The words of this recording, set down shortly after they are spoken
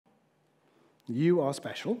You are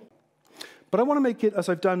special. But I want to make it, as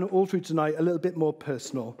I've done all through tonight, a little bit more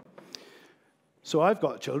personal. So I've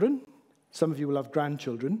got children. Some of you will have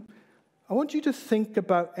grandchildren. I want you to think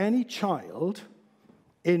about any child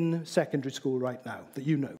in secondary school right now that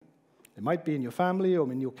you know. It might be in your family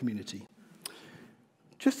or in your community.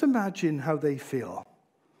 Just imagine how they feel.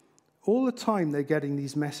 All the time they're getting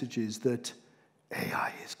these messages that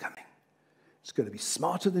AI is coming. It's going to be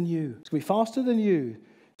smarter than you. It's going to be faster than you.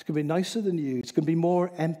 It's going to be nicer than you. It's going to be more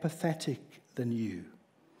empathetic than you.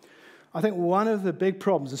 I think one of the big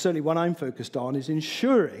problems, and certainly one I'm focused on, is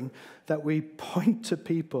ensuring that we point to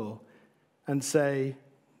people and say,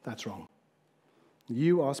 that's wrong.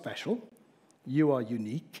 You are special. You are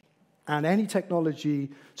unique. And any technology,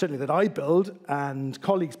 certainly that I build and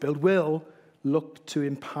colleagues build, will look to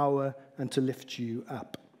empower and to lift you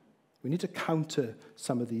up. We need to counter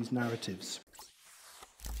some of these narratives.